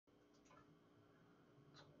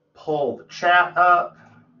pull the chat up.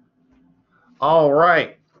 All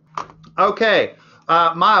right. Okay.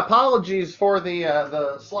 My apologies for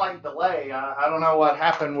the slight delay. I don't know what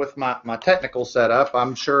happened with my technical setup.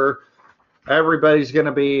 I'm sure everybody's going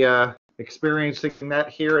to be experiencing that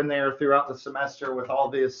here and there throughout the semester with all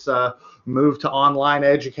this move to online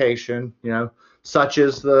education, you know, such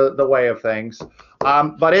is the way of things.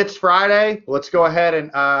 But it's Friday. Let's go ahead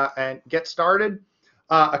and get started.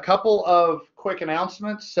 A couple of quick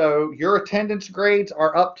announcements. So your attendance grades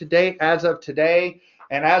are up to date as of today,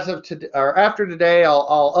 and as of today or after today,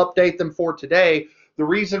 I'll update them for today. The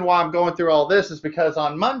reason why I'm going through all this is because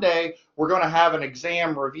on Monday we're going to have an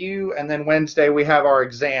exam review, and then Wednesday we have our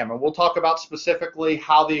exam, and we'll talk about specifically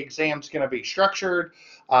how the exam's going to be structured,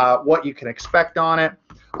 what you can expect on it.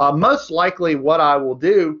 Most likely what I will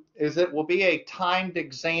do is it will be a timed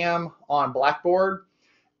exam on Blackboard,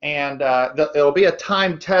 and it'll be a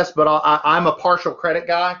timed test, but I'm a partial credit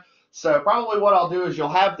guy. So probably what I'll do is you'll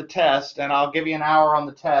have the test, and I'll give you an hour on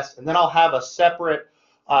the test, and then I'll have a separate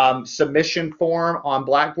submission form on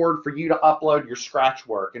Blackboard for you to upload your scratch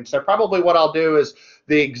work. And so probably what I'll do is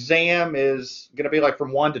the exam is going to be like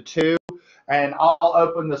from 1 to 2, and I'll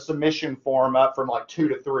open the submission form up from like 2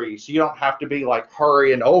 to 3. So you don't have to be like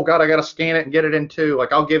hurry and, oh God, I got to scan it and get it in 2.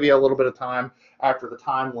 Like I'll give you a little bit of time after the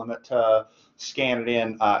time limit to scan it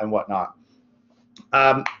in and whatnot.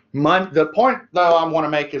 The point though I want to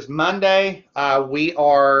make is Monday we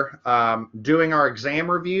are doing our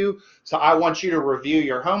exam review. So I want you to review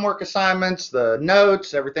your homework assignments, the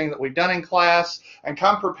notes, everything that we've done in class, and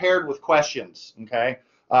come prepared with questions, okay,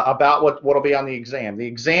 about what'll be on the exam. The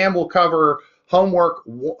exam will cover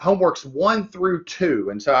homeworks 1 through 2,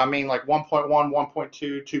 and so I mean like 1.1,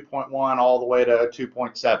 1.2, 2.1, all the way to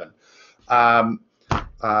 2.7.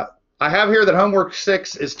 I have here that homework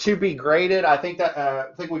 6 is to be graded. I think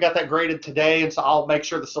we got that graded today, and so I'll make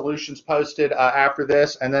sure the solution's posted after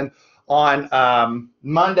this. And then on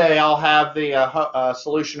Monday, I'll have the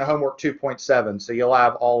solution to homework 2.7, so you'll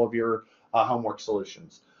have all of your homework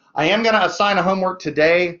solutions. I am going to assign a homework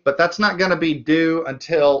today, but that's not going to be due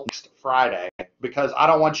until next Friday because I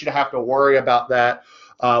don't want you to have to worry about that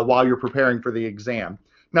while you're preparing for the exam.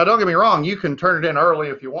 Now, don't get me wrong, you can turn it in early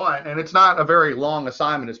if you want, and it's not a very long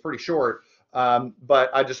assignment. It's pretty short, but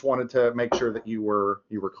I just wanted to make sure that you were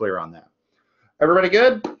clear on that. Everybody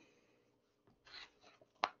good?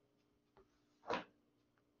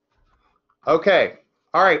 Okay.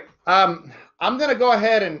 All right. I'm going to go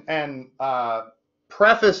ahead and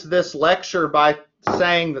preface this lecture by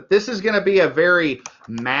saying that this is going to be a very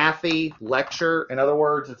mathy lecture. In other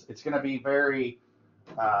words, it's going to be very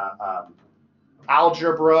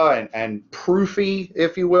algebra and proofy,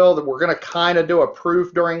 if you will, that we're going to kind of do a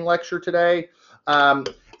proof during lecture today. And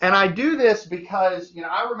I do this because, you know,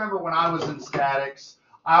 I remember when I was in statics,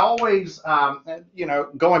 I always, you know,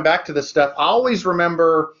 going back to this stuff, I always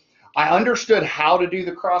remember I understood how to do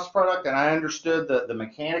the cross product and I understood the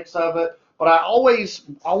mechanics of it, but I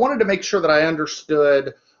wanted to make sure that I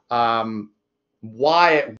understood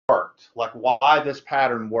why it worked, like why this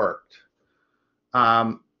pattern worked.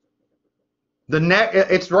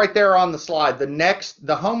 It's right there on the slide.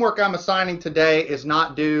 The homework I'm assigning today is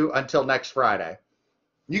not due until next Friday.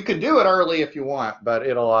 You can do it early if you want, but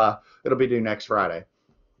it'll be due next Friday.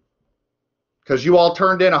 Because you all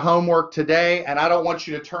turned in a homework today, and I don't want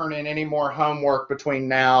you to turn in any more homework between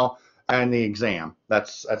now and the exam.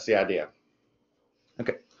 That's the idea.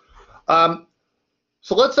 Okay.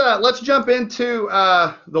 So let's jump into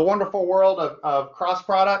the wonderful world of cross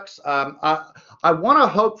products. I want to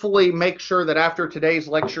hopefully make sure that after today's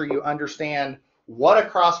lecture you understand what a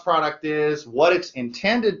cross product is, what it's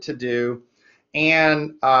intended to do,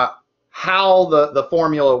 and how the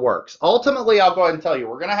formula works. Ultimately, I'll go ahead and tell you,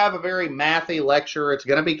 we're going to have a very mathy lecture. It's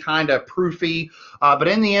going to be kind of proofy, but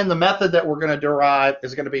in the end, the method that we're going to derive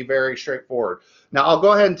is going to be very straightforward. Now, I'll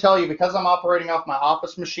go ahead and tell you, because I'm operating off my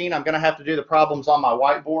office machine, I'm going to have to do the problems on my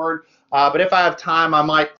whiteboard, but if I have time, I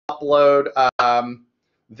might upload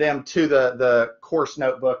them to the course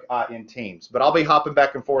notebook in Teams. But I'll be hopping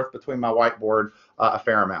back and forth between my whiteboard a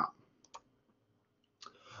fair amount.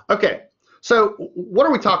 Okay. So what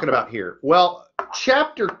are we talking about here? Well,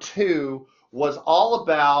 Chapter 2 was all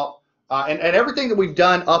about, and everything that we've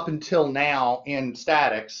done up until now in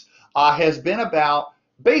statics has been about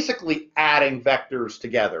basically adding vectors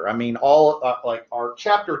together. I mean, like our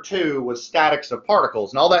Chapter 2 was statics of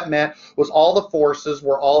particles, and all that meant was all the forces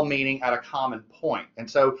were all meeting at a common point. And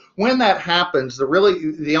so when that happens,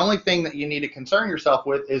 the only thing that you need to concern yourself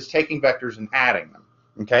with is taking vectors and adding them.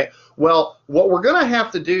 Okay, well, what we're going to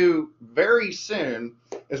have to do very soon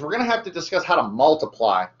is we're going to have to discuss how to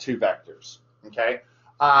multiply two vectors. Okay,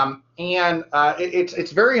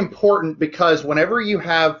 It's very important because whenever you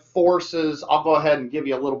have forces, I'll go ahead and give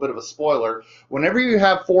you a little bit of a spoiler. Whenever you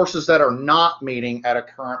have forces that are not meeting at a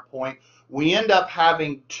current point, we end up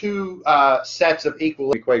having two sets of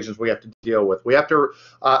equal equations we have to deal with. We have to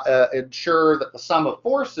ensure that the sum of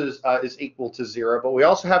forces is equal to 0, but we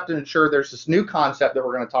also have to ensure there's this new concept that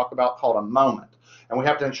we're going to talk about called a moment. And we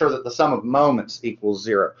have to ensure that the sum of moments equals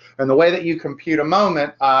 0. And the way that you compute a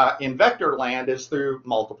moment in vector land is through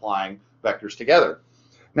multiplying vectors together.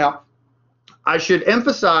 Now, I should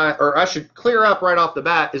emphasize, or I should clear up right off the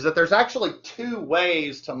bat, is that there's actually two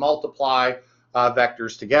ways to multiply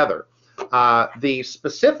vectors together. The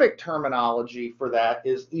specific terminology for that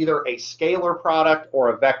is either a scalar product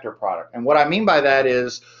or a vector product. And what I mean by that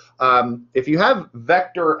is, if you have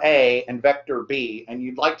vector A and vector B and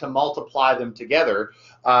you'd like to multiply them together,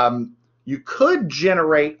 you could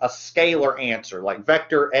generate a scalar answer, like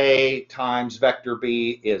vector A times vector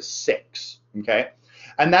B is 6, okay?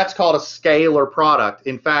 And that's called a scalar product.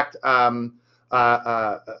 In fact, scalar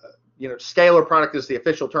product is the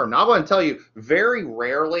official term. Now, I'm going to tell you, very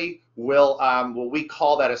rarely will we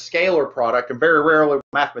call that a scalar product, and very rarely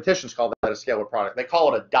mathematicians call that a scalar product. They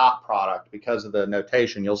call it a dot product because of the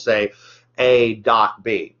notation. You'll say A dot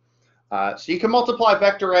B. So you can multiply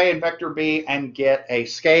vector A and vector B and get a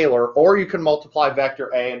scalar, or you can multiply vector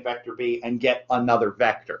A and vector B and get another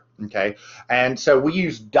vector, okay? And so we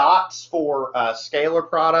use dots for scalar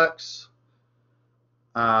products.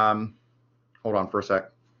 Hold on for a sec.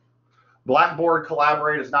 Blackboard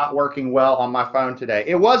Collaborate is not working well on my phone today.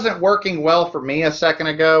 It wasn't working well for me a second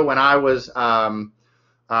ago when I was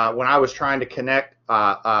trying to connect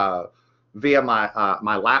via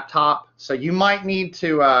my laptop. So you might need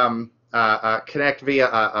to connect via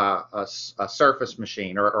a Surface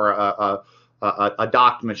machine or a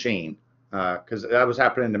docked machine, because that was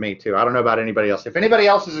happening to me too. I don't know about anybody else. If anybody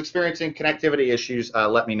else is experiencing connectivity issues,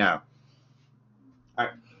 let me know. All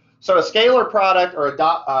right. So a scalar product or a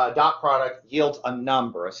dot product yields a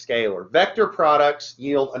number, a scalar. Vector products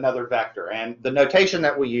yield another vector, and the notation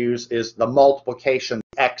that we use is the multiplication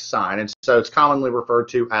X sign, and so it's commonly referred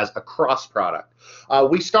to as a cross product.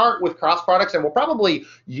 We start with cross products, and we'll probably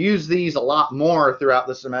use these a lot more throughout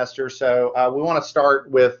the semester, so we want to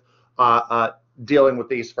start with dealing with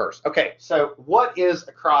these first. Okay, so what is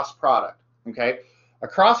a cross product? Okay, a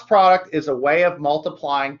cross product is a way of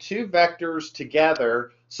multiplying two vectors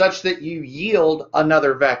together such that you yield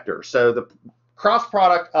another vector. So the cross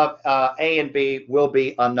product of A and B will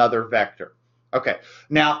be another vector. Okay,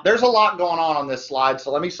 now there's a lot going on this slide, so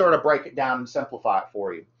let me sort of break it down and simplify it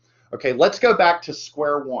for you. Okay, let's go back to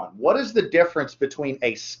square one. What is the difference between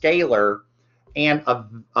a scalar and a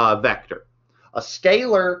vector? A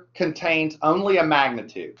scalar contains only a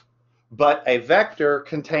magnitude, but a vector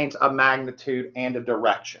contains a magnitude and a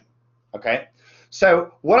direction. Okay,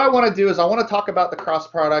 so what I want to do is I want to talk about the cross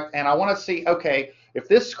product, and I want to see, okay, if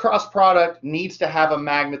this cross product needs to have a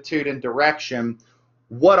magnitude and direction,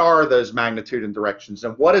 what are those magnitude and directions,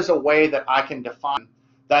 and what is a way that I can define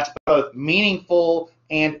that's both meaningful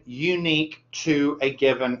and unique to a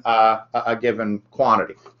given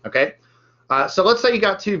quantity? Okay, so let's say you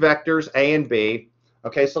got two vectors, A and B.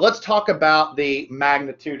 Okay, so let's talk about the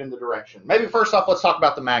magnitude and the direction. Maybe first off, let's talk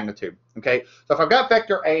about the magnitude. Okay, so if I've got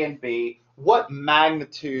vector A and B, what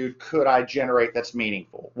magnitude could I generate that's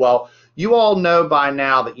meaningful? Well, you all know by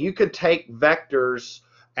now that you could take vectors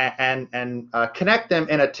and connect them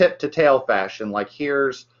in a tip-to-tail fashion. Like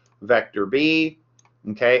here's vector B,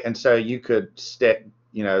 okay, and so you could stick,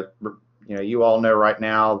 you all know right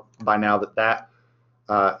now by now that that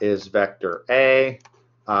is vector A,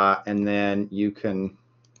 and then you can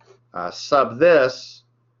sub this.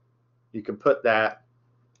 You can put that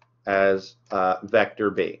as vector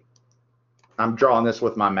B. I'm drawing this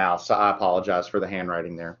with my mouse, so I apologize for the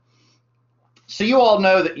handwriting there. So you all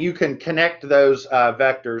know that you can connect those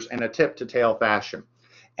vectors in a tip-to-tail fashion,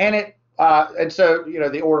 and so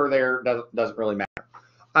the order there doesn't really matter.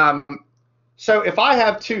 So if I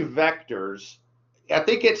have two vectors, I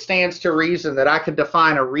think it stands to reason that I could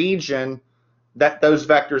define a region that those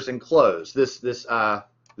vectors enclose. This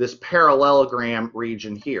parallelogram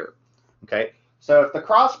region here. Okay. So if the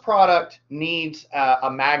cross product needs a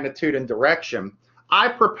magnitude and direction, I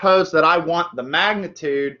propose that I want the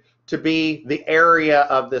magnitude to be the area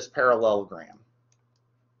of this parallelogram.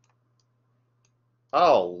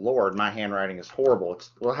 Oh Lord, my handwriting is horrible. It's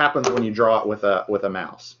what happens when you draw it with a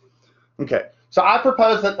mouse. Okay, so I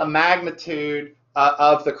propose that the magnitude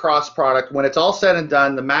of the cross product, when it's all said and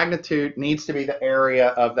done, the magnitude needs to be the area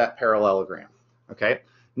of that parallelogram. Okay.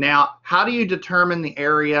 Now, how do you determine the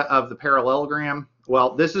area of the parallelogram?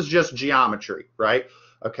 Well, this is just geometry, right?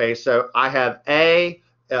 Okay, so I have A,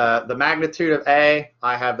 the magnitude of A,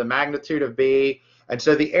 I have the magnitude of B, and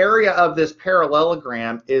so the area of this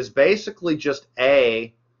parallelogram is basically just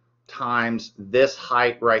A times this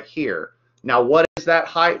height right here. Now, what is that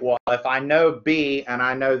height? Well, if I know B and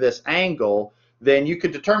I know this angle, then you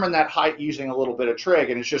could determine that height using a little bit of trig,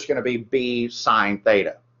 and it's just going to be B sine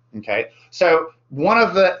theta. Okay, so one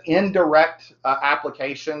of the indirect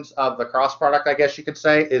applications of the cross product, I guess you could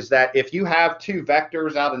say, is that if you have two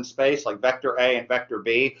vectors out in space, like vector A and vector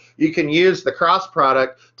B, you can use the cross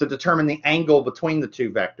product to determine the angle between the two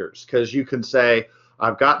vectors, because you can say,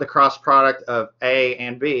 I've got the cross product of A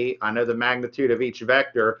and B. I know the magnitude of each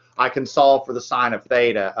vector. I can solve for the sine of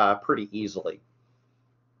theta pretty easily.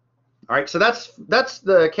 All right, so that's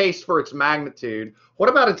the case for its magnitude. What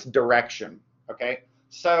about its direction? Okay,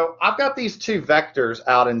 so I've got these two vectors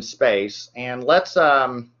out in space, and let's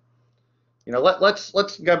go back.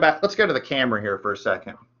 Let's go to the camera here for a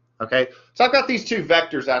second. Okay, so I've got these two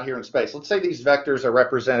vectors out here in space. Let's say these vectors are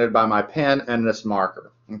represented by my pen and this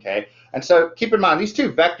marker. Okay, and so keep in mind these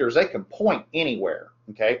two vectors, they can point anywhere.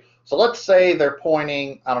 Okay, so let's say they're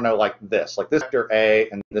pointing, I don't know, like this vector A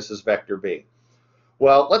and this is vector B.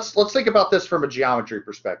 Well, let's think about this from a geometry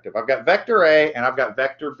perspective. I've got vector A and I've got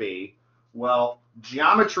vector B. Well,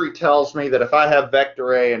 geometry tells me that if I have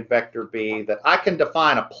vector A and vector B, that I can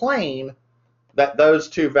define a plane that those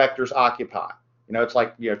two vectors occupy. You know, it's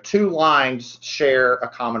like, you know, two lines share a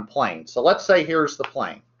common plane. So let's say here's the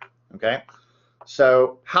plane. Okay,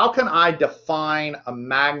 so how can I define a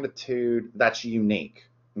magnitude that's unique?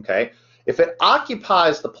 Okay, if it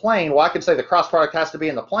occupies the plane, well, I could say the cross product has to be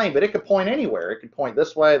in the plane, but it could point anywhere. It could point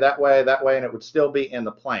this way, that way, that way, and it would still be in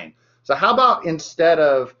the plane. So how about instead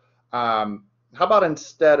of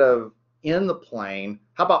in the plane,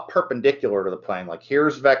 how about perpendicular to the plane? Like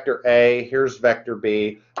here's vector A, here's vector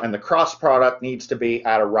B, and the cross product needs to be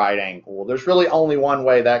at a right angle. Well, there's really only one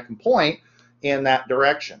way that can point in that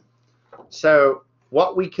direction. So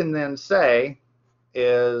what we can then say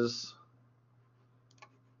is,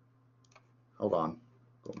 hold on,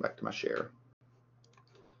 going back to my share.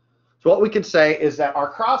 So what we could say is that our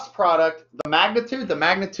cross product, the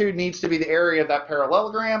magnitude needs to be the area of that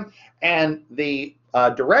parallelogram, and the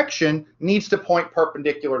direction needs to point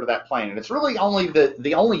perpendicular to that plane. And it's really only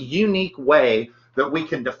the only unique way that we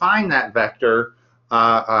can define that vector,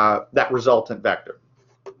 that resultant vector.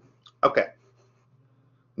 Okay.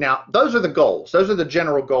 Now, those are the goals. Those are the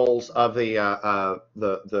general goals of the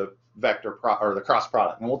vector or the cross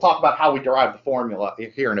product. And we'll talk about how we derive the formula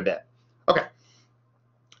here in a bit. Okay.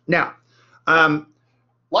 Now,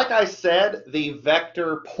 like I said, the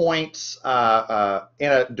vector points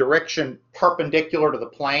in a direction perpendicular to the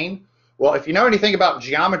plane. Well, if you know anything about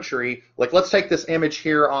geometry, like let's take this image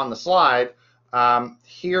here on the slide.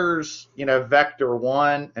 Here's, you know, vector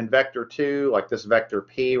 1 and vector 2, like this vector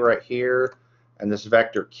P right here, and this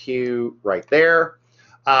vector Q right there.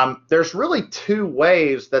 There's really two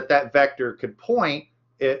ways that vector could point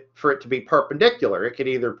for it to be perpendicular. It could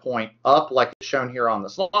either point up like it's shown here on the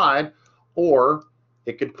slide, or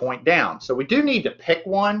it could point down. So we do need to pick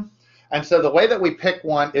one. And so the way that we pick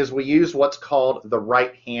one is we use what's called the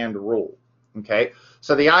right-hand rule. Okay,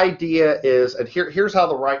 so the idea is, and here's how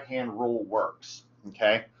the right-hand rule works.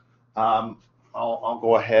 Okay, I'll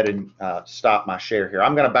go ahead and stop my share here.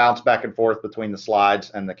 I'm going to bounce back and forth between the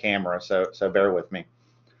slides and the camera, so bear with me.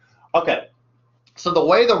 Okay, so the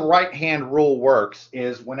way the right-hand rule works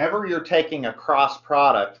is whenever you're taking a cross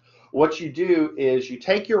product, what you do is you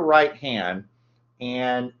take your right hand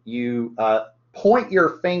and you point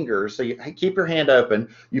your fingers, so you keep your hand open,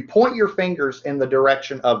 you point your fingers in the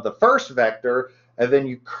direction of the first vector, and then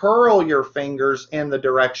you curl your fingers in the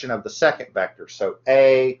direction of the second vector, so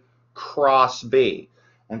A cross B.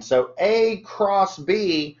 And so A cross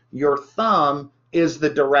B, your thumb is the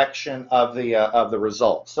direction of the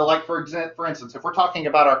result. So like for instance, if we're talking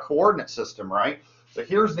about our coordinate system, right? So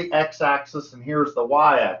here's the x-axis and here's the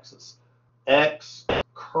y-axis. X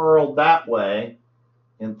curled that way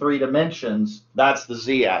in 3 dimensions, that's the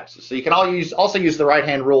z-axis. So you can also use the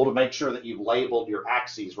right-hand rule to make sure that you've labeled your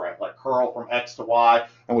axes right, like curl from x to y,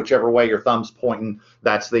 and whichever way your thumb's pointing,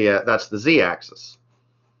 that's the z-axis.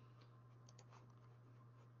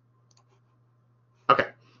 Okay.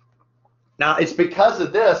 Now, it's because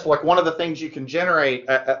of this, like one of the things you can generate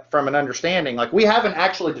from an understanding, like we haven't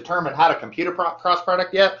actually determined how to compute a cross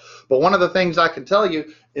product yet, but one of the things I can tell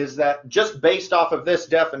you is that just based off of this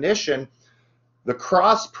definition, the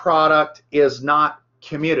cross product is not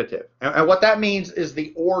commutative. And what that means is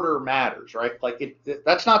the order matters, right? Like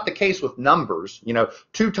that's not the case with numbers. You know,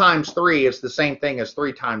 2 times 3 is the same thing as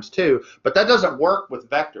 3 times 2, but that doesn't work with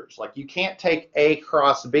vectors. Like you can't take A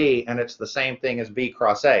cross B and it's the same thing as B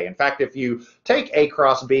cross A. In fact, if you take A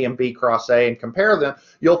cross B and B cross A and compare them,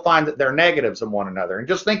 you'll find that they're negatives of one another. And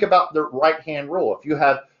just think about the right-hand rule. If you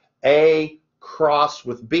have A cross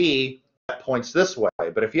with B, points this way.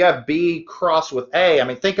 But if you have B cross with A, I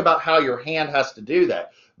mean, think about how your hand has to do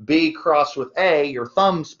that. B cross with A, your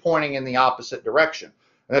thumb's pointing in the opposite direction.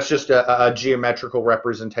 And that's just a geometrical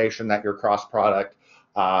representation that your cross product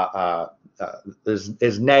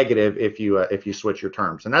is negative if you switch your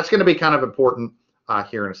terms. And that's going to be kind of important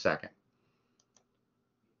here in a second.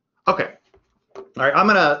 Okay. All right, I'm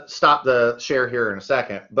going to stop the share here in a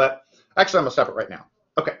second, but actually I'm going to stop it right now.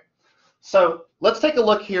 Okay. So let's take a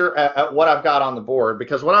look here at what I've got on the board,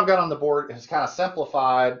 because what I've got on the board has kind of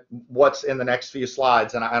simplified what's in the next few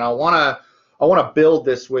slides, and I want to build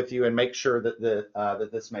this with you and make sure that that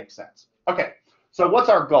this makes sense. Okay, so what's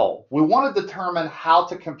our goal? We want to determine how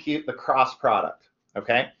to compute the cross product.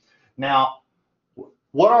 Okay, now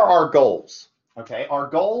what are our goals? Okay, our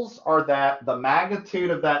goals are that the magnitude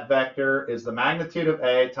of that vector is the magnitude of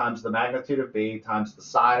A times the magnitude of B times the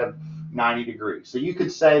sine of 90 degrees. So you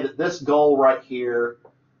could say that this goal right here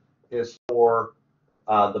is for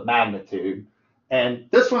the magnitude. And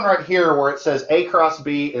this one right here where it says A cross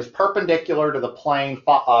B is perpendicular to the plane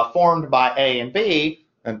formed by A and B,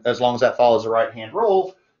 and as long as that follows the right-hand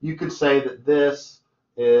rule, you could say that this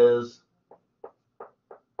is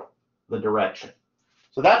the direction.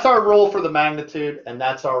 So that's our rule for the magnitude, and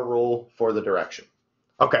that's our rule for the direction.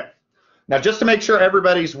 Okay. Now, just to make sure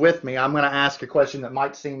everybody's with me, I'm going to ask a question that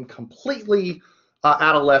might seem completely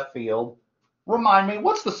out of left field. Remind me,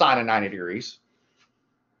 what's the sine of 90 degrees?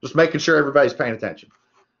 Just making sure everybody's paying attention.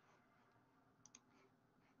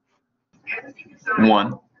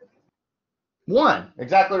 1. 1.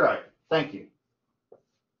 Exactly right. Thank you.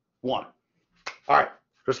 1. All right.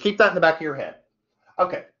 Just keep that in the back of your head.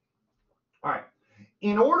 Okay. All right.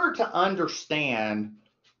 In order to understand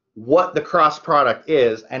what the cross product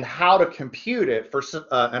is and how to compute it for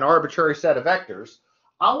an arbitrary set of vectors,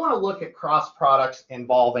 I want to look at cross products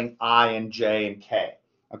involving I and J and K.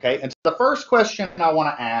 Okay, and so the first question I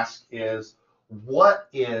want to ask is, what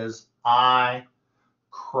is I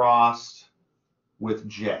crossed with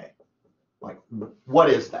J? Like, what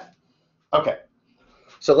is that? Okay,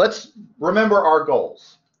 so let's remember our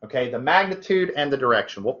goals. Okay, the magnitude and the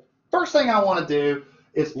direction. Well, first thing I want to do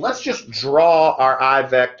is let's just draw our I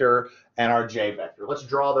vector and our J vector. Let's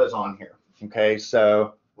draw those on here. Okay,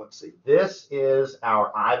 so let's see. This is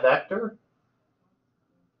our I vector.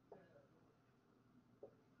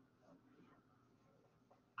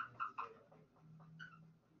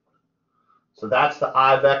 So that's the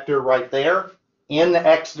I vector right there in the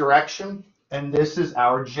X direction. And this is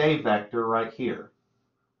our J vector right here.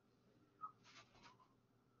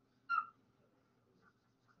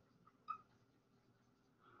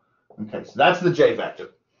 Okay, so that's the J vector.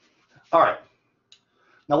 All right.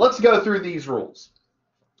 Now let's go through these rules.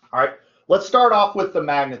 All right. Let's start off with the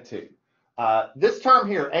magnitude. This term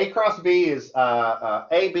here, A cross B, is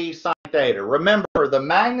AB sine theta. Remember, the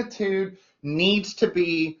magnitude needs to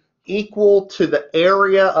be equal to the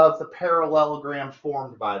area of the parallelogram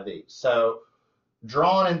formed by these. So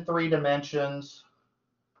drawn in 3 dimensions,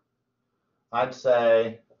 I'd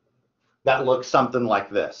say that looks something like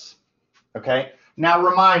this. Okay. Now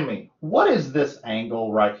remind me, what is this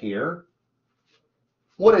angle right here?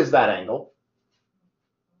 What is that angle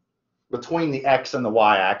between the X and the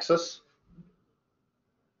Y axis?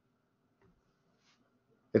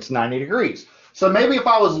 It's 90 degrees. So maybe if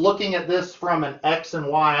I was looking at this from an X and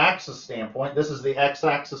Y axis standpoint, this is the X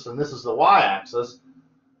axis and this is the Y axis.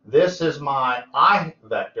 This is my I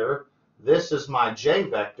vector. This is my J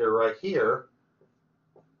vector right here.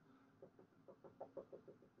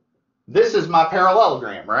 This is my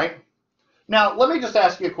parallelogram, right? Now, let me just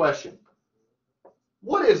ask you a question.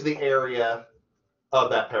 What is the area of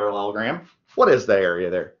that parallelogram? What is the area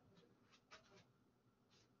there?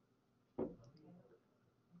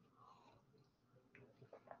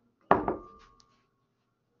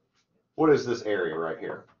 What is this area right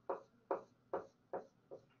here?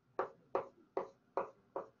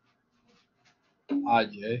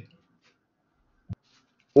 IJ.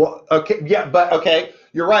 Well, okay, yeah, but okay,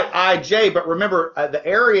 you're right, IJ. But remember, the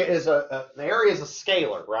area is a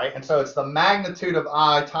scalar, right? And so it's the magnitude of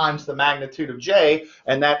I times the magnitude of J,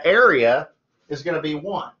 and that area is going to be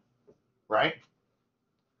 1, right?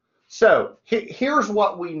 So here's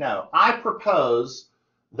what we know. I propose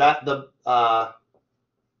that the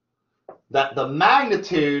that the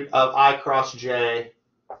magnitude of I cross J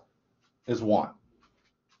is 1.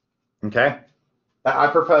 Okay? I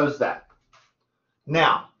propose that.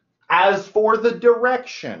 Now, as for the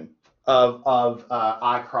direction of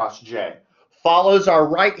I cross J, follows our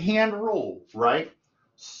right-hand rule, right?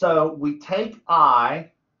 So we take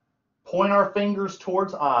I, point our fingers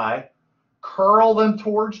towards I, curl them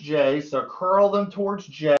towards J, so curl them towards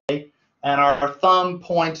J, and our thumb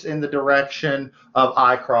points in the direction of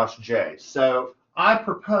I cross J. So I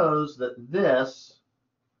propose that this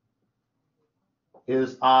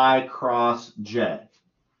is I cross J.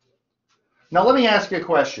 Now let me ask you a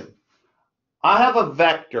question. I have a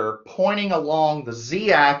vector pointing along the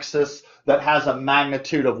z-axis that has a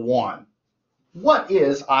magnitude of 1. What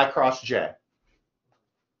is I cross J?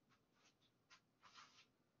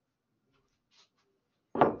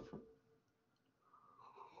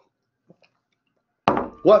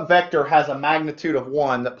 What vector has a magnitude of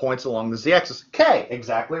 1 that points along the z-axis? K,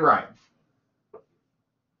 exactly right.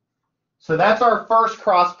 So that's our first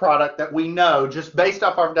cross product that we know just based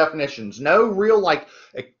off our definitions. No real like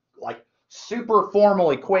super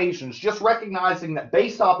formal equations, just recognizing that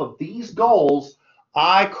based off of these goals,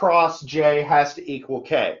 I cross J has to equal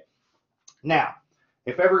K. Now,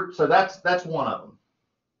 so that's one of them.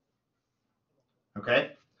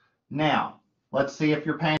 Okay? Now, let's see if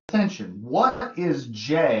you're paying attention. What is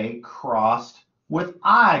J crossed with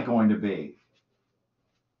I going to be?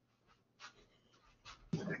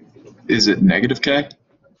 Is it negative K?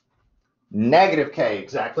 Negative K,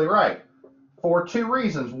 exactly right. For two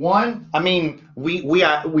reasons. One, I mean, we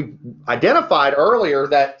identified earlier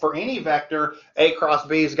that for any vector, A cross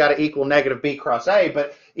B has got to equal negative B cross A,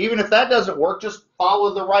 but even if that doesn't work, just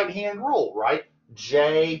follow the right-hand rule, right?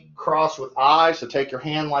 J crossed with I, so take your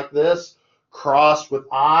hand like this, crossed with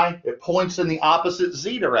I, it points in the opposite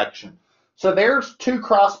Z direction. So there's two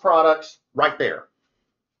cross products right there,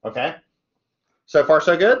 okay? So far,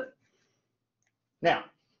 so good? Now,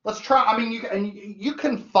 let's try. I mean, you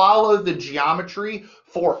can follow the geometry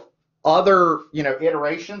for other,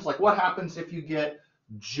 iterations. Like what happens if you get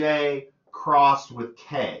J crossed with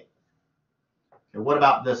K? Okay, what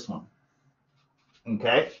about this one?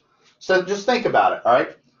 Okay, so just think about it. All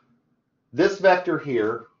right, this vector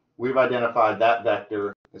here, we've identified that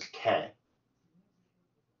vector as K.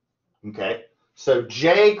 Okay, so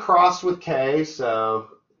J crossed with K. So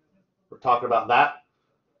we're talking about that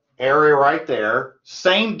area right there.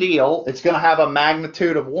 Same deal. It's going to have a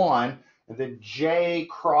magnitude of 1. And then J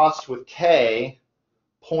crossed with K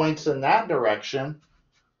points in that direction.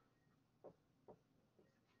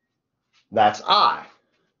 That's I.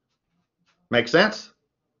 Make sense?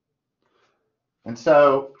 And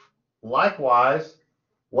so, likewise,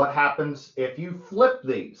 what happens if you flip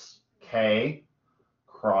these? K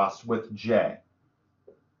crossed with J.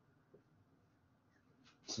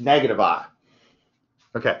 It's negative I.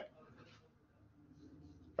 Okay.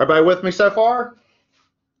 Everybody with me so far?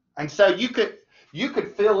 And so you could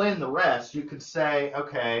fill in the rest. You could say,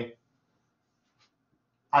 okay,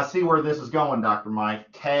 I see where this is going, Dr.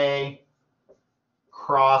 Mike. K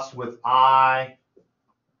crossed with I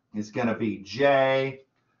is going to be J,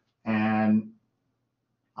 and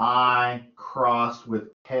I crossed with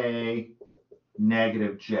K,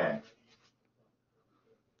 negative J.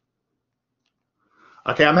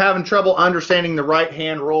 Okay, I'm having trouble understanding the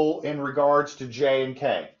right-hand rule in regards to J and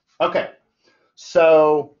K. Okay,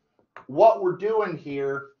 so what we're doing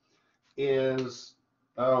here is,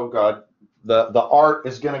 oh God, the art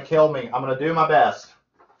is going to kill me. I'm going to do my best.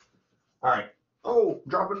 All right. Oh,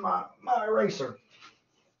 dropping my eraser.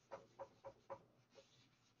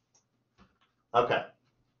 Okay.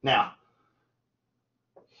 Now,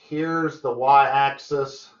 here's the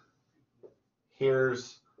y-axis.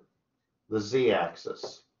 Here's the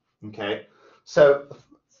z-axis. Okay. So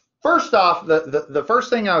first off, the first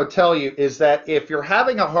thing I would tell you is that if you're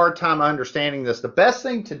having a hard time understanding this, the best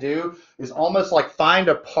thing to do is almost like find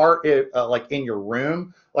a part like in your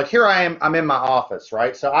room. Like here I am, I'm in my office,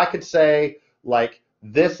 right? So I could say like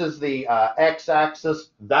this is the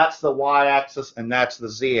x-axis, that's the y-axis, and that's the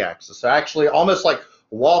z-axis. So actually almost like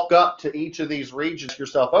walk up to each of these regions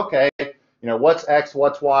yourself, okay, what's x,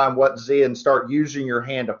 what's y, and what's z, and start using your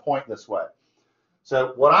hand to point this way.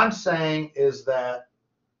 So what I'm saying is that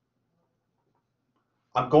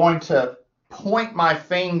I'm going to point my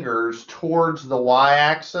fingers towards the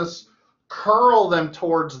y-axis, curl them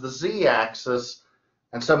towards the z-axis,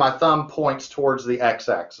 and so my thumb points towards the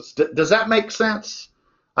x-axis. Does that make sense?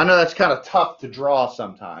 I know that's kind of tough to draw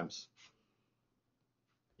sometimes.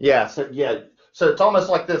 Yeah, so it's almost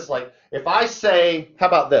like this. Like if I say, how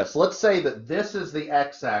about this? Let's say that this is the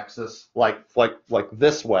x-axis, like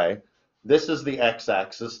this way. This is the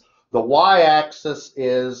x-axis. The y-axis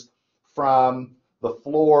is from the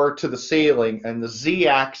floor to the ceiling, and the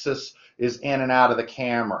z-axis is in and out of the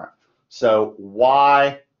camera. So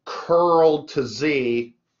y curled to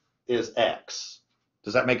z is x.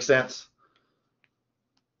 Does that make sense?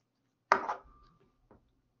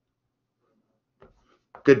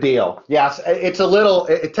 Good deal. Yes, it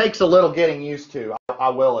takes a little getting used to, I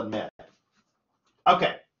will admit.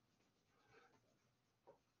 Okay.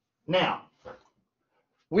 Now,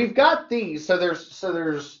 we've got these, so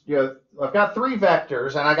there's I've got 3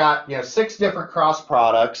 vectors, and I got 6 different cross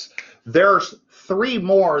products. There's 3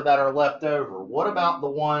 more that are left over. What about the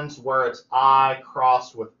ones where it's I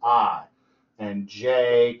crossed with I, and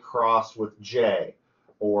J crossed with J,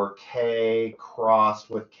 or K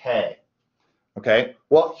crossed with K? Okay,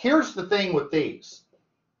 well, here's the thing with these.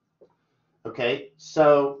 Okay,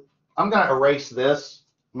 so I'm going to erase this.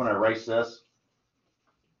 I'm going to erase this.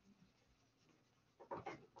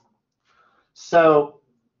 So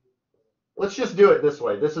let's just do it this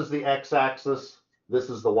way. This is the x-axis. This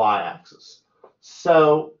is the y-axis.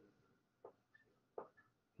 So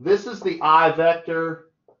this is the I vector,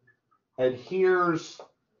 and here's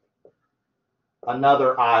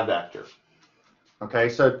another I vector. Okay,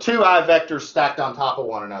 so 2 I vectors stacked on top of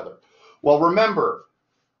one another. Well, remember,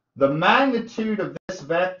 the magnitude of this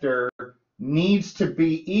vector needs to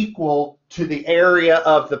be equal to the area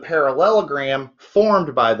of the parallelogram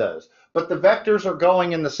formed by those. But the vectors are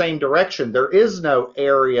going in the same direction. There is no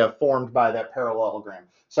area formed by that parallelogram.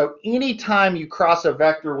 So anytime you cross a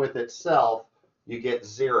vector with itself, you get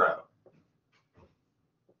 0.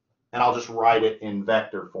 And I'll just write it in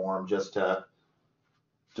vector form just to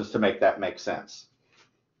make that make sense.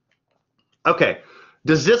 Okay,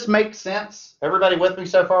 does this make sense? Everybody with me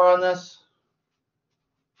so far on this?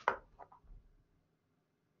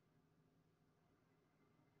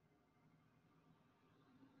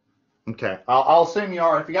 Okay, I'll assume you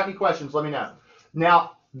are. If you got any questions, let me know.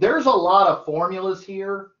 Now, there's a lot of formulas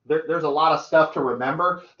here. There's a lot of stuff to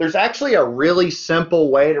remember. There's actually a really simple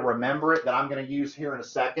way to remember it that I'm going to use here in a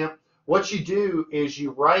second. What you do is you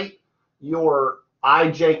write your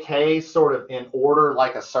IJK sort of in order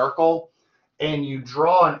like a circle, and you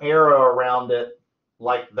draw an arrow around it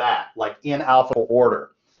like that, like in alphabetical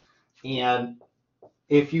order. And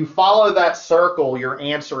if you follow that circle, your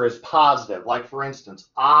answer is positive. Like, for instance,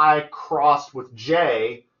 I crossed with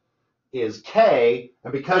J is K,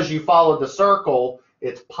 and because you followed the circle,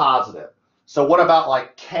 it's positive. So what about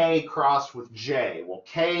like K crossed with J? Well,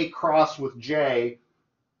 K crossed with J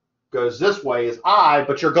goes this way is I,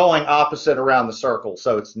 but you're going opposite around the circle,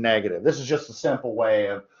 so it's negative. This is just a simple way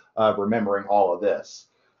of remembering all of this.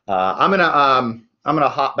 I'm gonna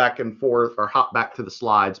hop back and forth, or hop back to the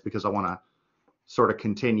slides, because I want to sort of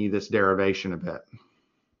continue this derivation a bit.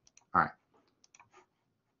 All right.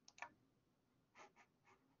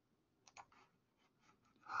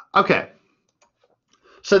 Okay.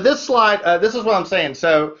 So this slide, this is what I'm saying.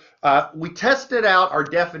 So we tested out our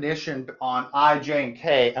definition on I, J, and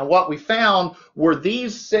K, and what we found were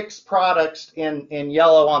these 6 products in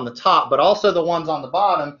yellow on the top, but also the ones on the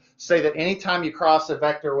bottom say that anytime you cross a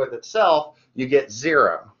vector with itself, you get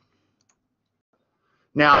 0.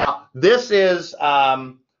 Now, this is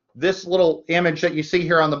this little image that you see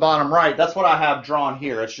here on the bottom right. That's what I have drawn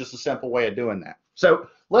here. It's just a simple way of doing that. So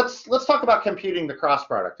let's talk about computing the cross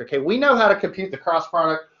product. Okay, we know how to compute the cross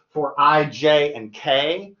product for I, J, and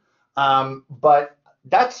K, but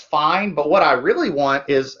that's fine. But what I really want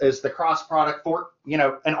is the cross product for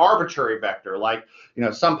an arbitrary vector, like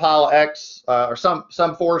some pile x or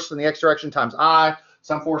some force in the x direction times I,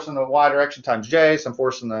 some force in the y direction times j, some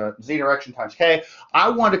force in the z direction times k. I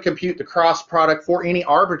want to compute the cross product for any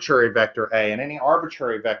arbitrary vector a and any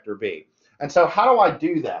arbitrary vector b. And so how do I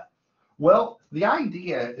do that? Well, the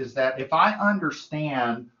idea is that if I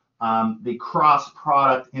understand the cross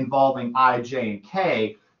product involving I, j, and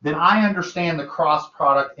k, then I understand the cross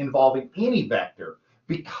product involving any vector,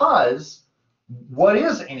 because what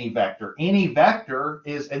is any vector? Any vector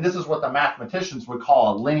is, and this is what the mathematicians would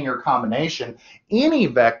call a linear combination, any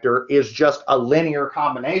vector is just a linear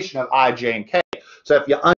combination of I, j, and k. So if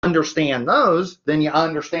you understand those, then you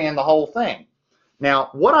understand the whole thing. Now,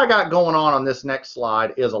 what I got going on this next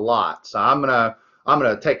slide is a lot, so I'm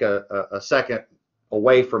gonna take a second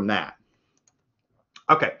away from that.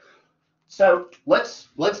 Okay. So let's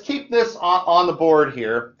keep this on the board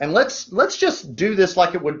here, and let's just do this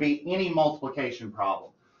like it would be any multiplication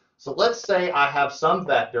problem. So let's say I have some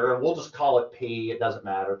vector, and we'll just call it P, it doesn't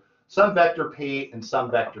matter, some vector P and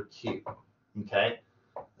some vector Q, okay?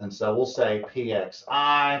 And so we'll say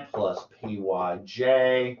PXI plus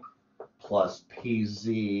PYJ plus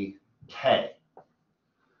PZJ k.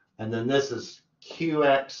 And then this is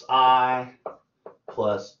qxi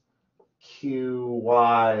plus qyj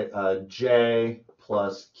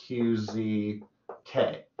plus qzk.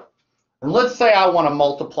 And let's say I want to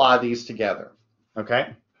multiply these together.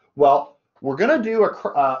 Okay. Well, we're going to do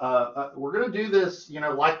we're going to do this, you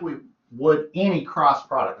know, like we would any cross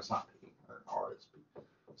product. It's not P or R, it's P.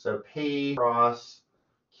 So P cross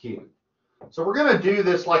Q. So we're going to do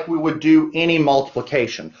this like we would do any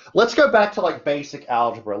multiplication. Let's go back to like basic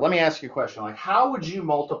algebra. Let me ask you a question. Like, how would you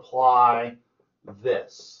multiply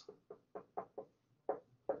this?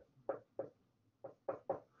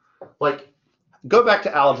 Like, go back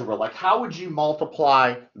to algebra. Like, how would you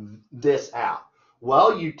multiply this out?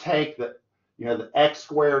 Well, you take the, you know, the x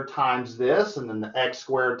squared times this, and then the x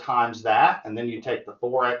squared times that, and then you take the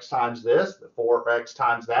 4x times this, the 4x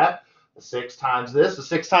times that, the 6 times this, the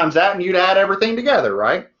 6 times that, and you'd add everything together,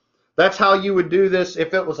 right? That's how you would do this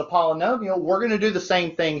if it was a polynomial. We're going to do the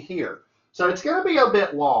same thing here. So it's going to be a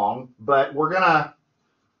bit long, but we're going to,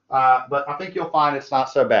 but I think you'll find it's not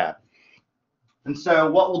so bad. And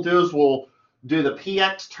so what we'll do is we'll do the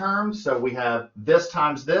px terms. So we have this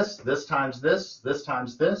times this, this times this, this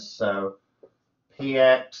times this. So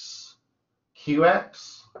px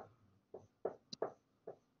qx,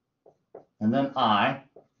 and then I.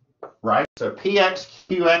 Right? So px,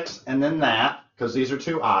 qx, and then that, because these are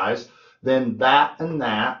two i's, then that and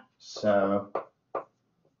that. So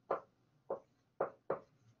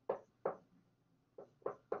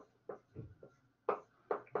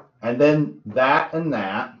and then that and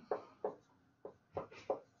that.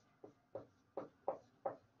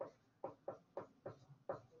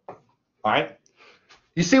 All right?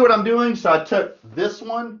 You see what I'm doing? So I took this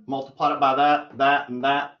one, multiplied it by that, that, and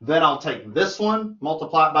that. Then I'll take this one,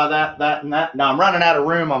 multiply it by that, that, and that. Now I'm running out of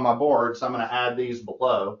room on my board, so I'm going to add these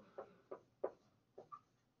below.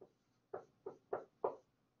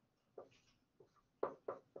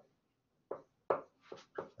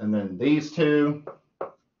 And then these two.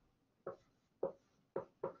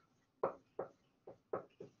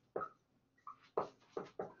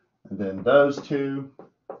 And then those two.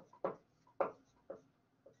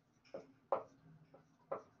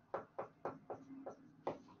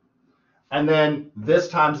 And then this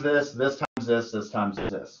times this, this times this, this times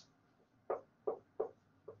this.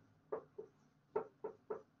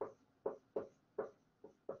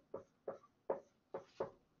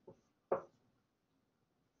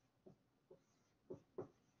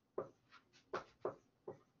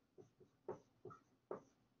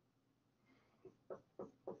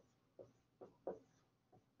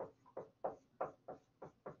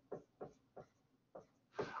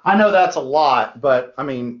 I know that's a lot, but I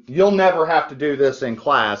mean, you'll never have to do this in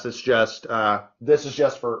class. It's just, this is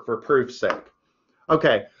just for proof's sake.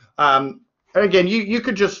 Okay. Again, you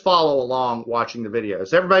could just follow along watching the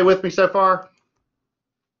videos. Everybody with me so far?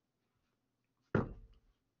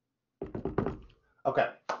 Okay.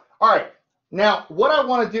 All right. Now, what I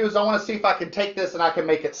want to do is I want to see if I can take this and I can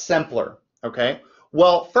make it simpler. Okay.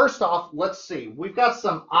 Well, first off, let's see. We've got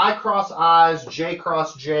some I cross I's, J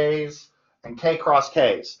cross J's, and K cross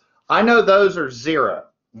K's. I know those are 0.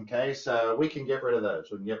 Okay, so we can get rid of those.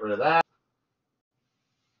 We can get rid of that.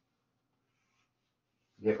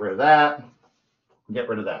 Get rid of that. Get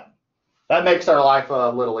rid of that. That makes our life a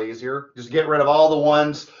little easier. Just get rid of all the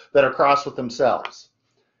ones that are crossed with themselves.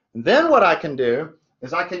 And then what I can do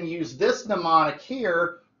is I can use this mnemonic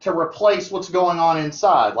here to replace what's going on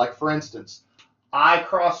inside. Like, for instance, I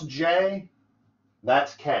cross J,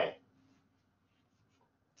 that's K.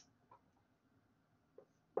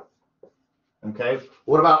 Okay,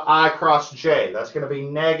 what about I cross J? That's going to be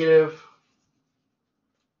negative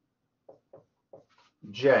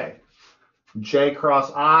J. J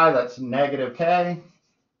cross I, that's negative K.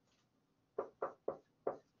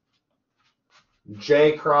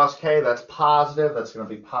 J cross K, that's positive. That's going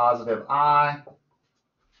to be positive I.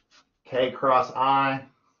 K cross I,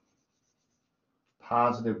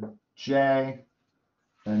 positive J.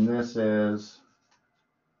 And this is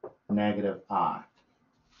negative I.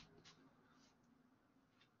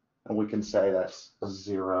 And we can say that's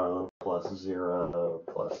 0 plus 0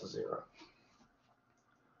 plus 0.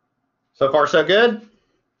 So far, so good?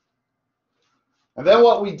 And then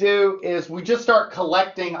what we do is we just start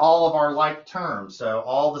collecting all of our like terms. So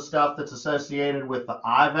all the stuff that's associated with the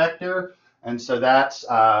I vector. And so that's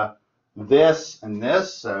this and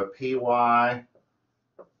this. So Py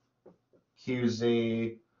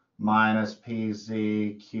QZ minus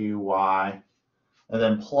PZ QY. And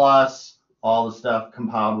then plus all the stuff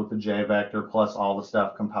compiled with the J vector plus all the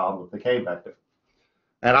stuff compiled with the K vector.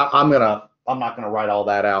 And I'm not going to write all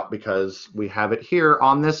that out because we have it here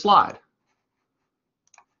on this slide.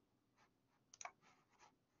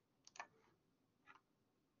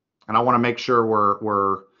 And I want to make sure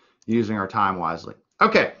we're using our time wisely.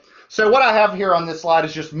 Okay, so what I have here on this slide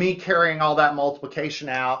is just me carrying all that multiplication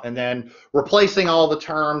out and then replacing all the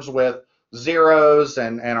terms with zeros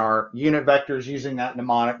and our unit vectors using that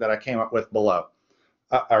mnemonic that I came up with below,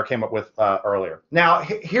 or came up with earlier. Now,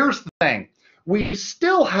 here's the thing. We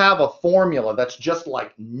still have a formula that's just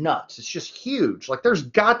like nuts. It's just huge. Like, there's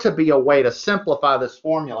got to be a way to simplify this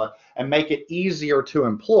formula and make it easier to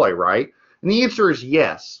employ, right? And the answer is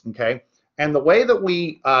yes, okay? And the way that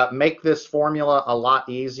we make this formula a lot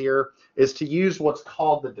easier is to use what's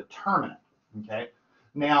called the determinant, okay?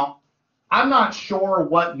 Now, I'm not sure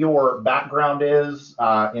what your background is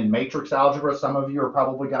in matrix algebra. Some of you are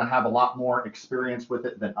probably going to have a lot more experience with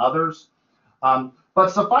it than others. But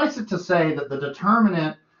suffice it to say that the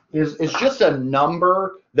determinant is just a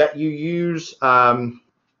number that you use to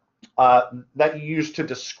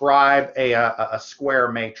describe a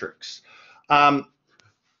square matrix.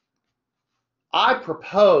 I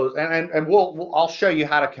propose, and I'll show you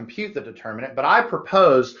how to compute the determinant, but I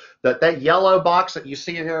propose that yellow box that you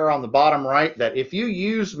see here on the bottom right, that if you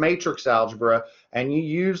use matrix algebra and you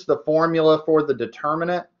use the formula for the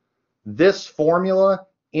determinant, this formula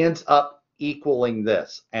ends up equaling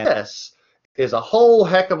this. And this is a whole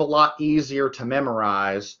heck of a lot easier to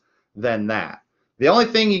memorize than that. The only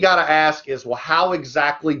thing you got to ask is, well, how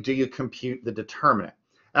exactly do you compute the determinant?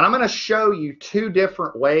 And I'm going to show you two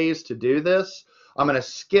different ways to do this. I'm going to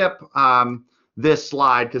skip this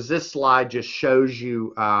slide because this slide just shows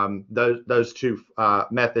you those two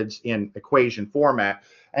methods in equation format.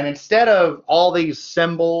 And instead of all these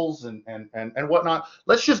symbols and whatnot,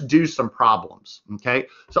 let's just do some problems, okay?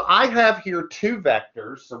 So I have here two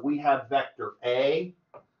vectors. So we have vector A,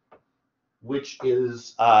 which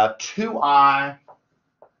is 2i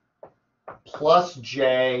plus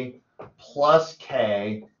j plus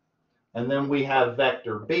k, and then we have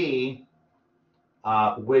vector B,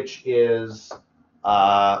 which is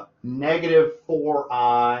negative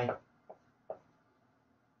 4i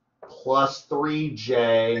plus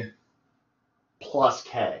 3j plus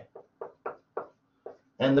k.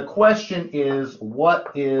 And the question is, what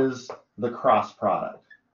is the cross product?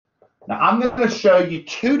 Now, I'm going to show you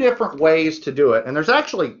two different ways to do it. And there's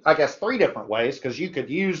actually, I guess, three different ways, because you could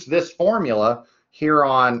use this formula here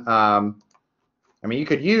on, I mean, you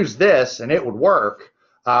could use this and it would work.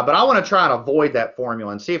 But I want to try and avoid that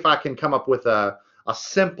formula and see if I can come up with a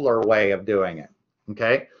simpler way of doing it.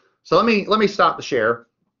 Okay, so let me stop the share.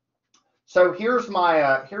 So here's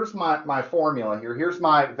my formula here. Here's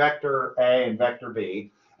my vector A and vector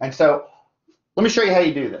B. And so let me show you how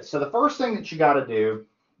you do this. So the first thing that you got to do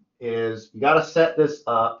is you got to set this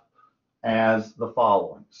up as the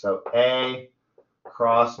following. So A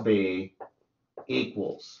cross B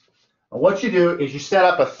equals. And what you do is you set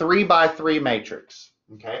up a 3 by 3 matrix.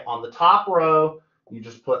 Okay, on the top row, you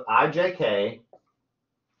just put IJK.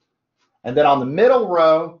 And then on the middle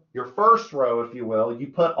row, your first row, if you will, you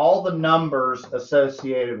put all the numbers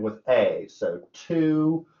associated with A. So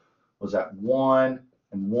 2, was that 1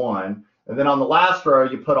 and 1. And then on the last row,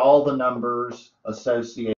 you put all the numbers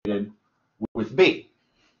associated with B.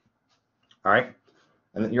 All right.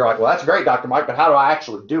 And then you're like, well, that's great, Dr. Mike, but how do I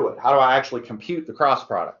actually do it? How do I actually compute the cross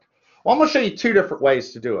product? Well, I'm going to show you two different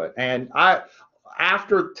ways to do it. And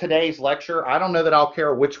after today's lecture, I don't know that I'll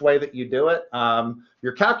care which way that you do it.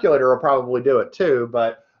 Your calculator will probably do it too,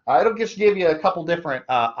 but it'll just give you a couple different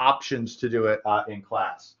options to do it in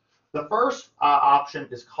class. The first option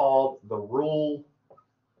is called the rule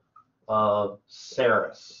of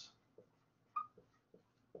Saris.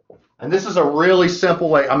 And this is a really simple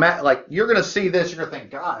way. Like, you're going to see this, you're going to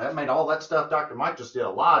think, God, that made all that stuff Dr. Mike just did a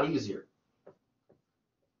lot easier.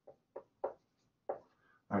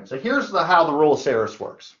 All right, so here's how the rule of Saris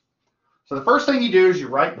works. So the first thing you do is you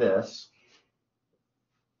write this.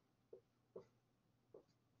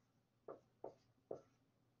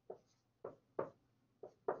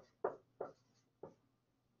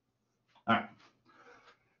 All right.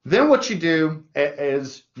 Then what you do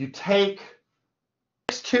is you take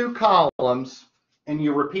these two columns and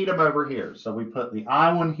you repeat them over here. So we put the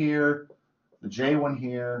I one here, the J one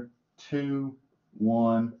here, 2,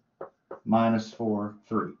 1, minus 4,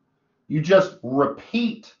 3. You just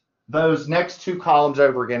repeat those next two columns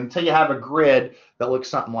over again until you have a grid that looks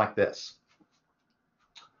something like this.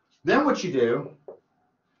 Then what you do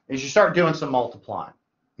is you start doing some multiplying,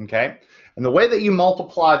 okay? And the way that you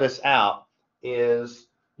multiply this out is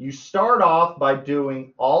you start off by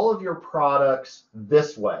doing all of your products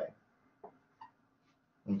this way,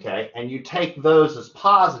 okay? And you take those as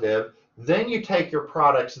positive, then you take your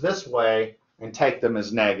products this way and take them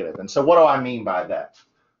as negative. And so what do I mean by that?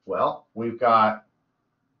 Well, we've got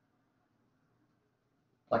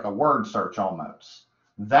like a word search almost.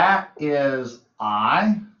 That is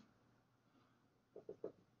I.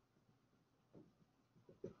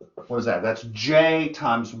 What is that? That's j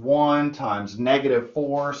times 1 times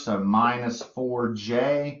 -4, so minus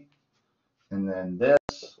 4j. And then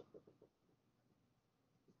this,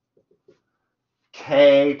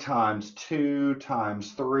 k times 2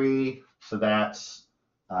 times 3, so that's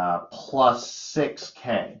plus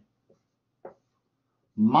 6k.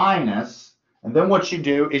 Minus, and then what you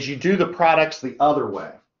do is you do the products the other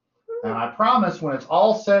way. And I promise when it's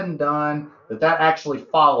all said and done that actually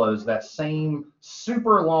follows that same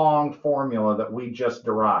super long formula that we just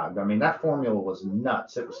derived. I mean, that formula was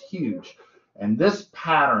nuts. It was huge. And this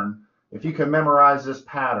pattern, if you can memorize this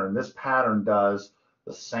pattern does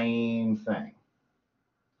the same thing.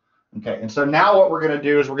 Okay, and so now what we're going to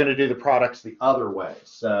do is we're going to do the products the other way.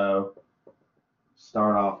 So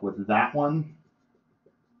start off with that one.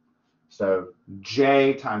 So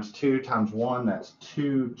j times 2 times 1, that's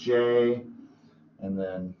 2j. And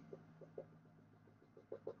then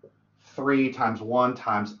 3 times 1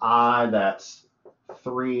 times I, that's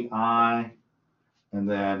 3i. And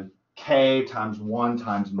then k times 1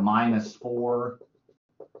 times minus 4.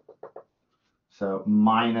 So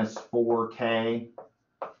minus 4k.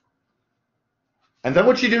 And then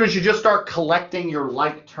what you do is you just start collecting your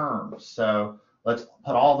like terms. So let's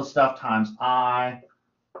put all the stuff times I,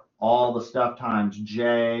 all the stuff times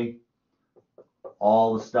j,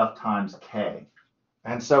 all the stuff times k.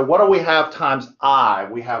 And so what do we have times I?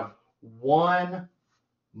 We have 1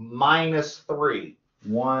 minus 3.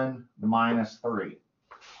 1 minus 3.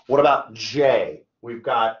 What about j? We've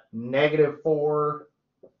got -4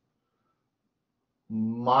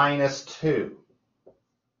 minus 2.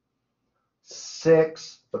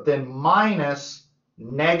 6, but then minus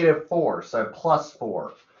 -4, so plus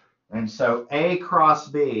 4. And so A cross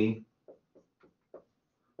B,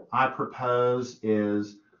 I propose,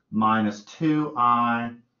 is minus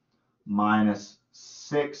 2i minus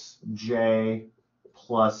 6j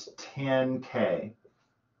plus 10k.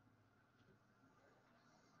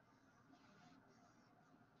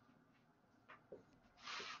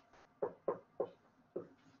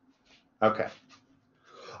 Okay.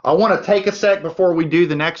 I want to take a sec before we do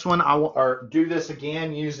the next one. Or do this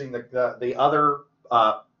again using the other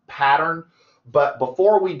pattern. But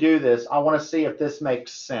before we do this, I want to see if this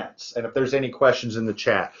makes sense and if there's any questions in the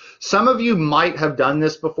chat. Some of you might have done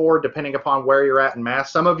this before, depending upon where you're at in math.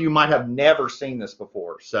 Some of you might have never seen this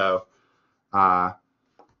before. So yeah,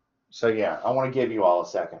 I want to give you all a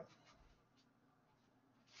second.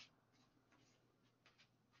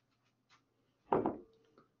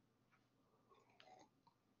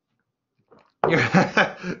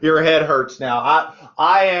 Your head hurts now.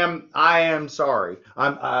 I am sorry.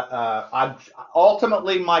 I'm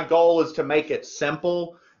ultimately my goal is to make it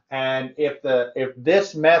simple. And if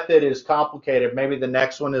this method is complicated, maybe the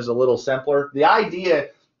next one is a little simpler. The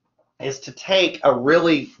idea is to take a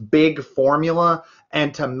really big formula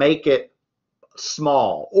and to make it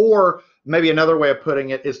small, or maybe another way of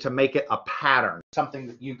putting it is to make it a pattern, something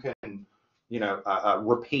that you can,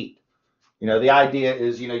 repeat. The idea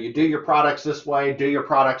is, you do your products this way, do your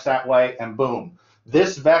products that way, and boom.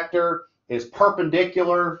 This vector is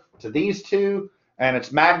perpendicular to these two, and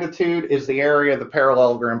its magnitude is the area of the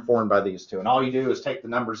parallelogram formed by these two. And all you do is take the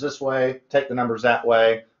numbers this way, take the numbers that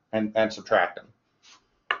way, and subtract them.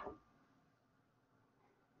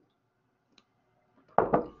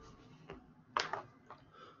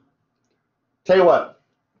 Tell you what.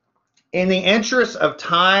 In the interest of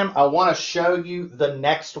time, I want to show you the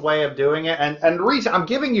next way of doing it. And the reason I'm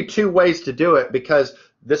giving you two ways to do it, because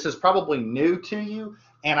this is probably new to you,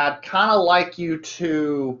 and I'd kind of like you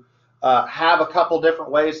to have a couple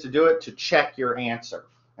different ways to do it to check your answer.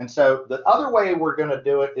 And so the other way we're going to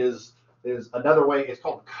do it is another way. It's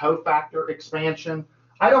called cofactor expansion.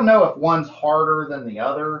 I don't know if one's harder than the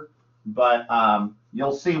other, but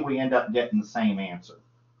you'll see we end up getting the same answer.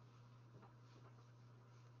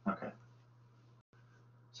 Okay.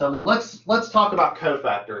 So let's talk about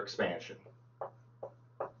cofactor expansion.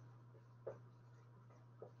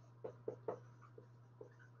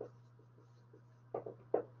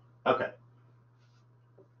 Okay.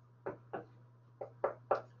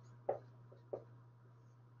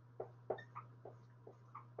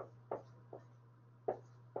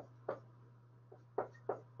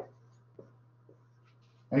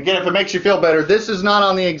 And again, if it makes you feel better, this is not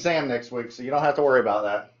on the exam next week, so you don't have to worry about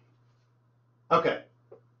that. Okay.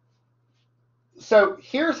 So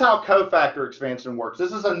here's how cofactor expansion works.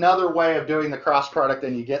 This is another way of doing the cross product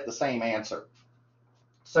and you get the same answer.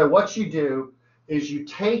 So what you do is you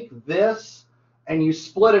take this and you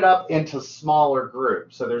split it up into smaller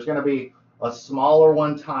groups. So there's going to be a smaller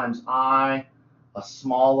one times I, a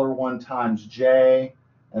smaller one times J,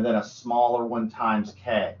 and then a smaller one times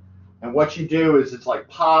K. And what you do is it's like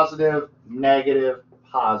positive, negative,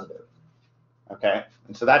 positive. Okay?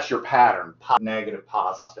 And so that's your pattern, negative,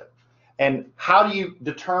 positive. And how do you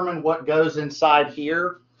determine what goes inside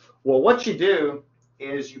here? Well, what you do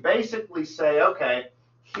is you basically say, okay,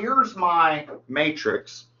 here's my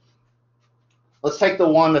matrix. Let's take the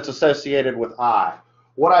one that's associated with I.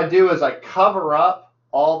 What I do is I cover up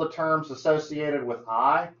all the terms associated with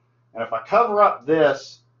I. And if I cover up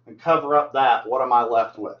this and cover up that, what am I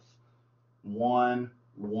left with? 1,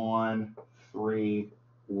 1, 3,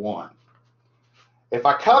 1. If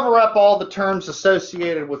I cover up all the terms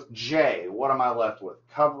associated with J, what am I left with?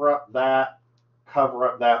 Cover up that,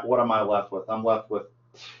 what am I left with? I'm left with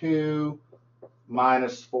 2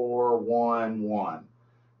 minus 4, 1, 1.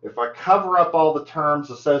 If I cover up all the terms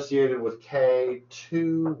associated with K,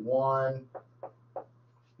 2, 1,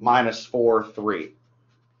 minus 4, 3.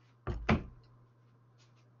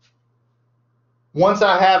 Once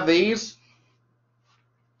I have these,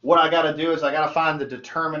 what I got to do is I got to find the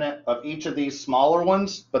determinant of each of these smaller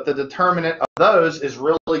ones, but the determinant of those is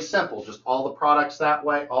really simple. Just all the products that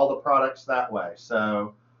way, all the products that way.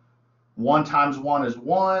 So 1 times 1 is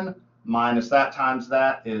 1, minus that times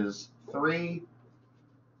that is 3.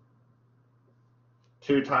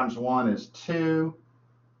 2 times 1 is 2.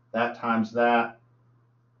 That times that,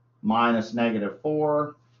 minus negative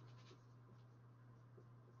 4.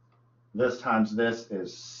 This times this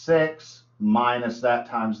is 6. Minus that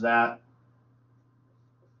times that,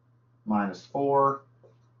 minus 4,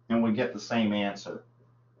 and we get the same answer.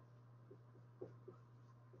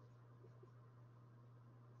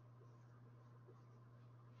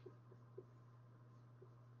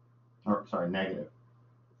 Or, sorry, negative.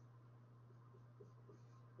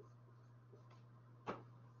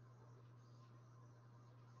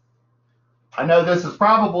 I know this is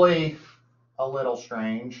probably a little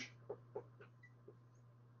strange,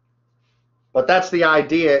 but that's the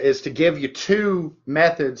idea, is to give you two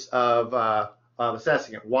methods of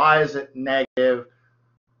assessing it. Why is it negative?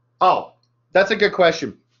 Oh, that's a good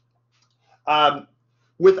question.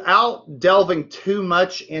 Without delving too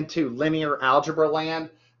much into linear algebra land,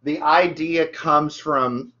 the idea comes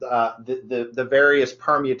from the various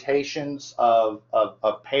permutations of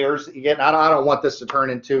pairs that you get. And I don't want this to turn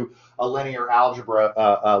into a linear algebra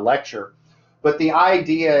lecture, but the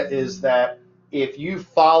idea is that if you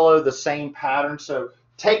follow the same pattern, so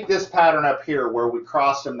take this pattern up here where we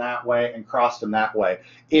crossed them that way and crossed them that way.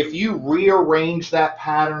 If you rearrange that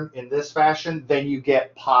pattern in this fashion, then you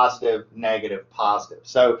get positive, negative, positive.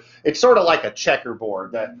 So it's sort of like a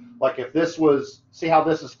checkerboard that, like if this was, see how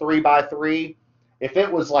this is 3 by 3? If it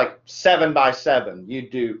was like 7 by 7,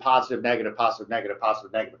 you'd do positive, negative, positive, negative,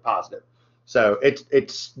 positive, negative, positive. So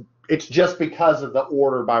it's just because of the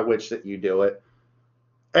order by which that you do it.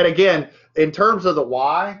 And again, in terms of the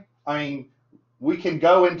why, I mean, we can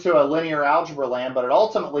go into a linear algebra land, but it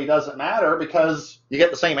ultimately doesn't matter because you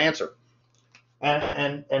get the same answer.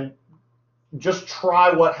 And just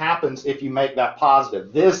try what happens if you make that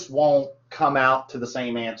positive. This won't come out to the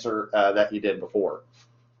same answer that you did before.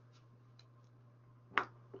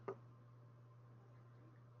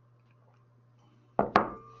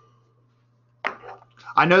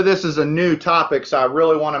 I know this is a new topic, so I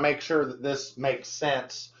really want to make sure that this makes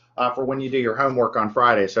sense for when you do your homework on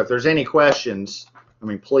Friday. So if there's any questions, I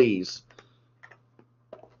mean, please.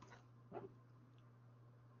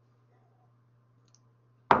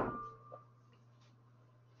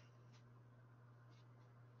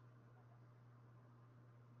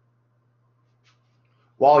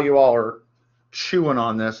 While you all are chewing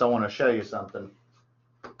on this, I want to show you something.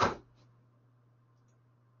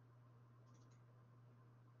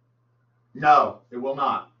 No, it will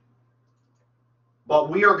not. But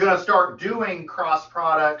we are going to start doing cross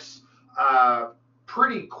products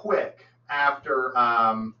pretty quick after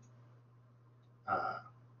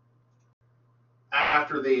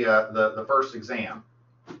the first exam.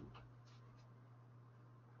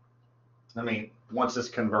 Once this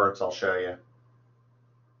converts, I'll show you.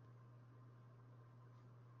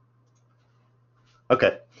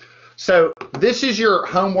 Okay. So this is your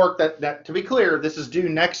homework that, to be clear, this is due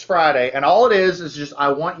next Friday. And all it is just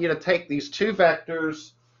I want you to take these two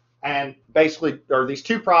vectors and basically, or these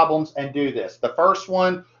two problems, and do this. The first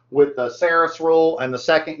one with the Saris rule and the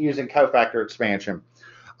second using cofactor expansion.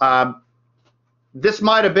 This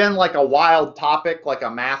might have been like a wild topic, like a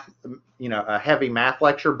math, a heavy math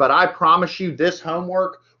lecture, but I promise you this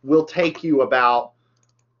homework will take you about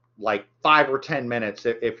like 5 or 10 minutes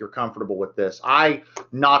if you're comfortable with this. I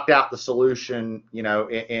knocked out the solution, you know,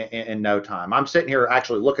 in no time. I'm sitting here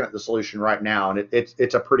actually looking at the solution right now, and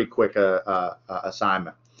it's a pretty quick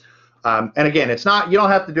assignment. And again, it's not, you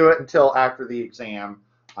don't have to do it until after the exam,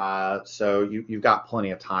 so you've got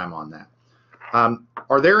plenty of time on that.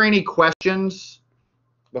 Are there any questions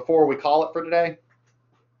before we call it for today?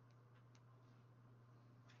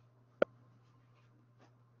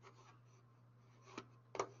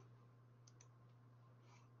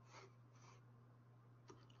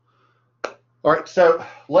 All right, so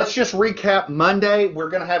let's just recap. Monday,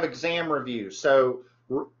 we're going to have exam review. So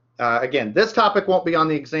again, this topic won't be on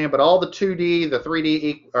the exam, but all the 2D, the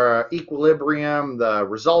 3D equilibrium, the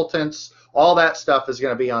resultants, all that stuff is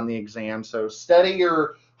going to be on the exam. So study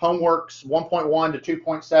your homeworks 1.1 to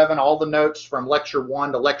 2.7, all the notes from lecture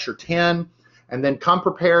 1 to lecture 10, and then come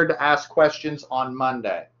prepared to ask questions on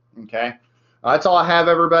Monday. Okay, that's all I have,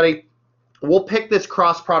 everybody. We'll pick this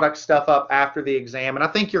cross-product stuff up after the exam, and I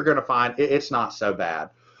think you're going to find it's not so bad.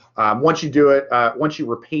 Once you do it, once you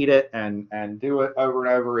repeat it and do it over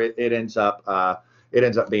and over, it ends up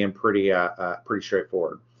being pretty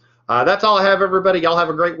straightforward. That's all I have, everybody. Y'all have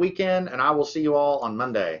a great weekend, and I will see you all on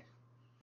Monday.